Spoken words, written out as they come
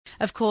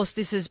of course,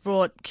 this has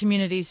brought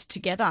communities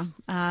together,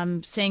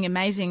 seeing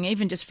amazing,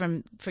 even just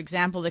from, for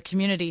example, the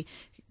community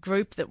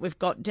group that we've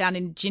got down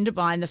in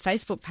Jindabyne, the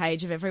Facebook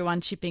page of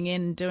everyone chipping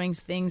in and doing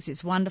things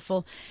is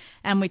wonderful.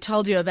 And we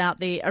told you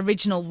about the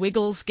original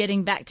Wiggles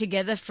getting back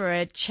together for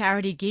a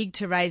charity gig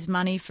to raise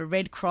money for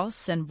Red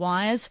Cross and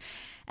Wires.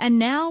 And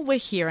now we're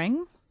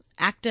hearing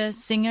actor,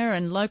 singer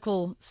and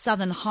local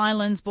Southern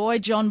Highlands boy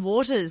John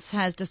Waters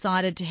has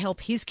decided to help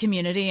his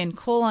community and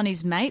call on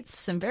his mates,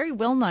 some very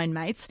well-known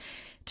mates,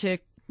 to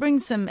bring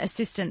some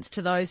assistance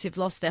to those who've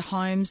lost their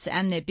homes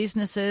and their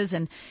businesses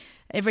and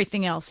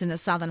everything else in the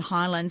Southern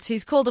Highlands.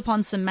 He's called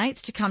upon some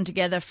mates to come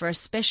together for a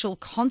special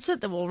concert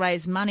that will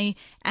raise money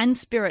and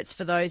spirits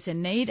for those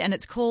in need, and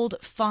it's called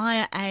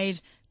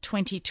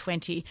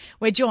FireAid2020.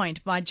 We're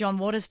joined by John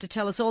Waters to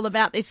tell us all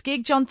about this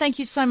gig. John, thank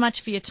you so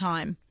much for your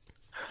time.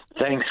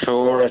 Thanks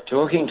for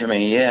talking to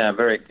me. Yeah, I'm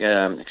very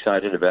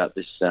excited about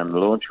this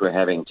launch we're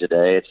having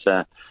today. It's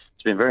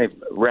been very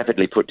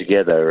rapidly put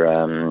together.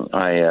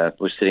 I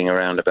was sitting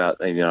around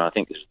about, I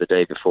think this was the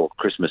day before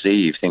Christmas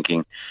Eve,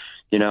 thinking,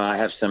 I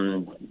have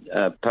some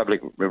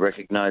public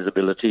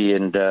recognizability,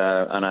 and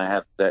I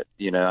have that.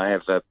 I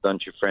have a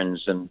bunch of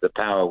friends, and the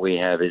power we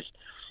have is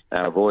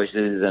our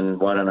voices. And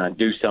why don't I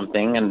do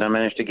something? And I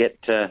managed to get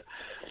a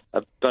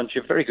bunch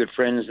of very good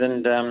friends,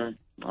 and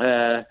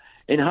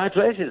in high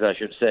places, I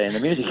should say, in the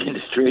music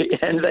industry,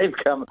 and they've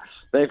come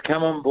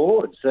on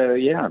board. So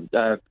yeah,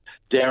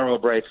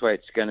 Daryl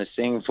Braithwaite's going to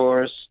sing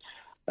for us.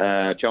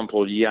 John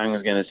Paul Young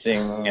is going to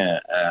sing.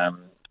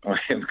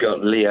 We've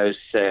got Leo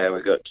Sayre,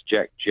 we've got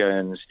Jack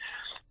Jones,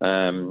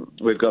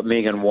 we've got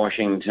Megan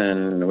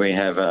Washington, we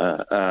have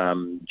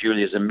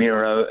Julia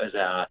Zamiro as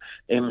our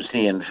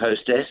MC and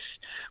hostess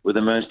with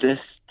the mostess,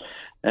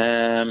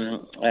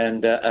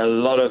 and a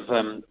lot of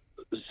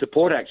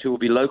support acts who will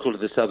be local to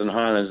the Southern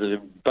Highlands. There's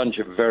a bunch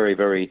of very,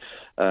 very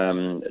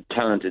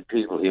talented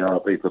people here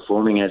I'll be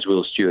performing, as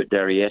will Stuart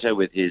Darrietta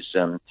with his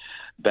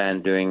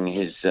band doing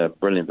his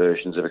brilliant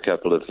versions of a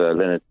couple of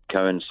Leonard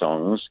Cohen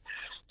songs.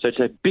 So it's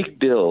a big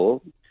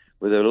bill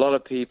with a lot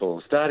of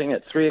people, starting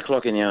at 3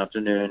 o'clock in the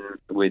afternoon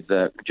with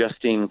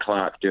Justine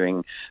Clark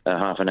doing a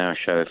half-an-hour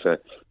show for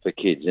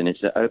kids. And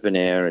it's open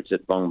air. It's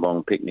at Bong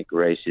Bong Picnic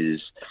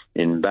Races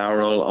in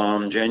Bowral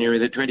on January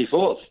the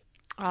 24th.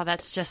 Oh,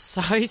 that's just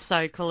so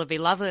cool. It'd be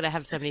lovely to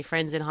have so many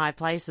friends in high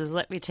places,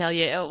 let me tell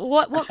you.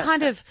 What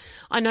kind of,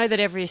 I know that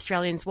every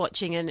Australian's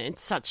watching and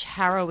it's such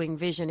harrowing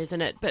vision,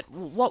 isn't it? But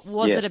what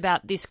was it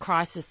about this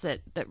crisis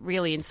that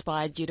really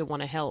inspired you to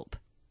want to help?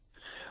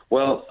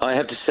 Well, I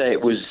have to say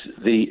it was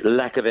the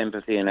lack of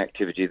empathy and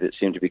activity that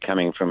seemed to be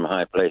coming from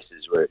high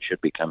places where it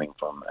should be coming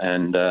from.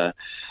 And I,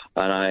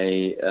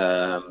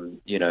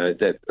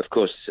 that of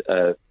course,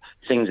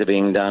 things are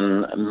being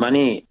done.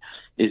 Money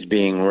is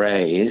being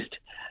raised,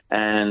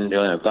 and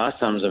vast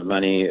sums of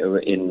money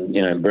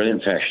in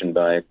brilliant fashion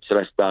by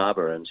Celeste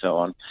Barber and so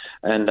on.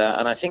 And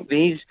I think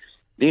these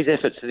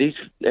efforts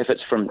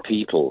from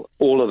people,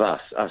 all of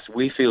us,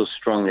 we feel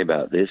strongly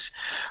about this.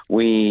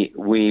 We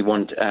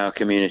want our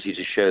community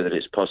to show that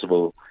it's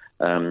possible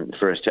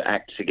for us to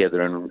act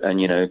together and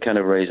kind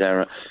of raise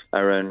our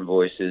own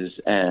voices,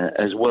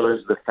 as well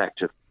as the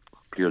fact of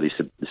purely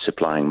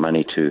supplying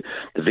money to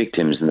the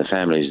victims and the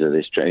families of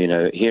this.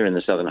 Here in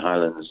the Southern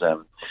Highlands,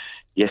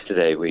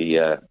 yesterday we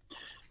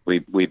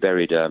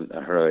buried a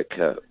heroic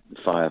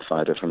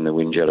firefighter from the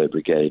Wingello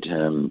Brigade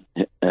who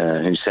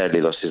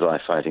sadly lost his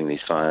life fighting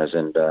these fires,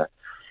 and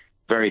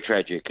very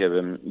tragic of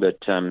him. But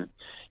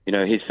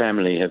his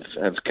family have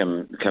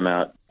come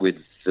out with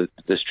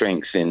the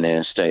strength in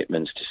their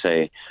statements to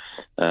say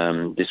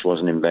this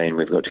wasn't in vain.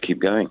 We've got to keep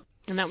going.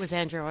 And that was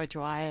Andrew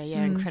O'Dwyer.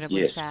 Yeah,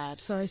 incredibly sad.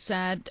 So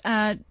sad.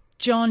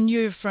 John,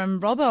 you're from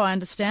Robbo, I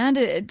understand.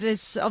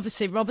 There's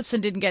obviously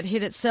Robertson didn't get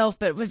hit itself,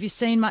 but have you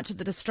seen much of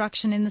the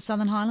destruction in the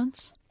Southern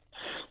Highlands?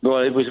 Well,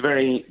 it was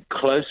very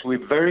close.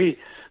 We're very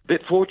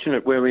bit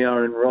fortunate where we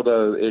are in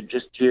Robbo,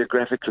 just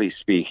geographically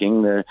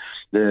speaking.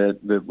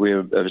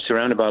 We're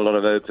surrounded by a lot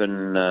of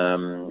open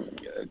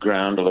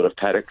ground, a lot of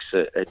paddocks,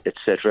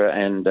 etc.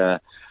 And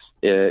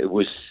it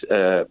was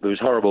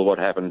horrible what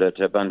happened at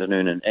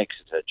Bundanoon and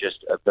Exeter,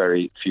 just a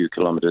very few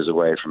kilometres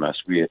away from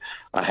us.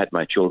 I had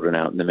my children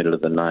out in the middle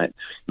of the night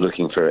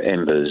looking for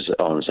embers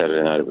on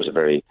Saturday night. It was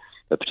a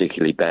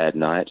particularly bad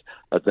night.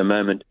 At the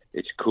moment,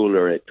 it's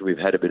cooler. We've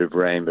had a bit of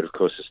rain, but of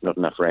course it's not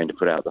enough rain to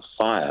put out the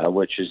fire,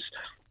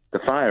 the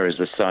fire is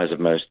the size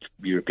of most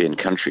European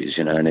countries,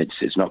 and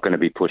it's not going to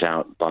be put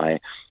out by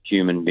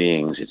human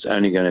beings. It's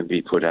only going to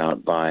be put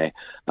out by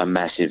a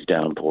massive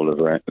downpour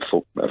of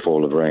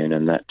fall of rain,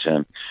 and that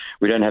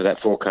we don't have that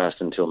forecast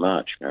until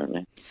March,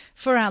 apparently.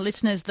 For our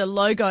listeners, the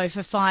logo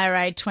for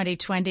FireAid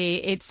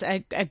 2020, it's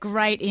a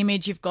great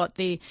image. You've got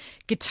the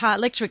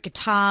electric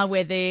guitar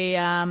where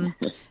the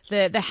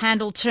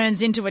handle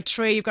turns into a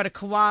tree. You've got a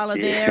koala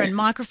there and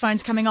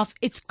microphones coming off.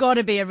 It's got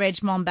to be a Reg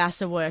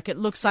Mombassa work. It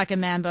looks like a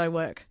Mambo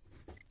work.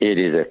 It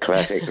is a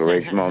classic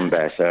Reg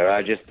Mombassa.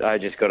 I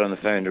just got on the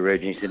phone to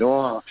Reg and he said,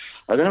 I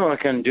don't know what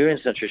I can do in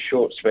such a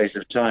short space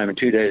of time. And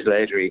 2 days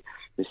later, he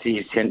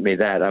he sent me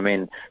that. I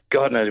mean,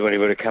 God knows what he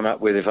would have come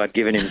up with if I'd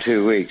given him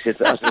 2 weeks.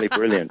 It's utterly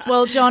brilliant.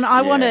 Well, John,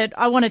 I want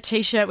a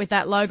T-shirt with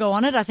that logo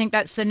on it. I think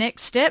that's the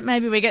next step.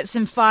 Maybe we get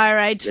some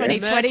FireAid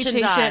 2020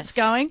 T-shirts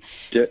going.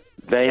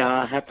 They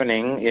are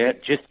happening. Yeah,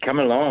 just come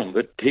along.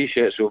 The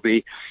T-shirts will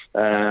be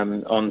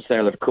on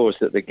sale, of course,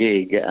 at the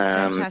gig.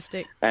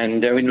 Fantastic.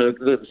 And I mean, look,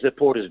 the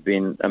support has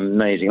been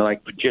amazing.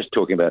 Like, just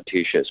talking about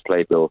T-shirts,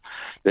 Playbill,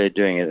 they're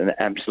doing it at an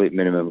absolute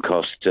minimum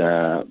cost,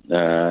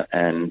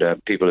 and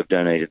people have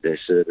donated their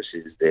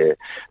services,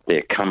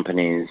 their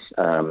companies.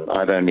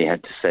 I've only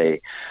had to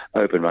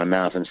open my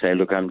mouth and say,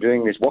 look, I'm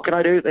doing this. What can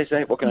I do? They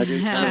say, what can I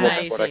do?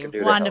 What I can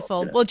do.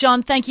 Wonderful. Well,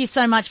 John, thank you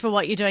so much for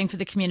what you're doing for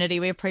the community.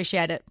 We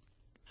appreciate it.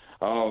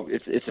 Oh,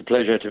 it's a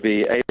pleasure to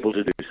be able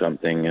to do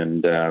something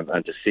and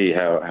to see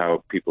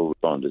how people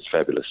respond. It's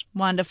fabulous.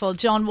 Wonderful.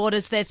 John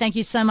Waters there, thank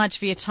you so much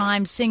for your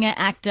time. Singer,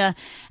 actor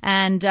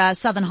and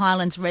Southern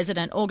Highlands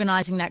resident,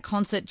 organising that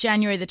concert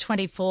January the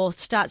 24th,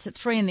 starts at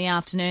 3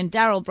 p.m.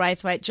 Daryl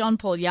Braithwaite, John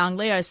Paul Young,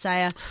 Leo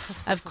Sayer,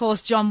 of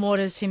course, John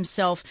Waters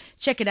himself.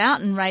 Check it out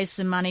and raise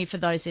some money for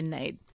those in need.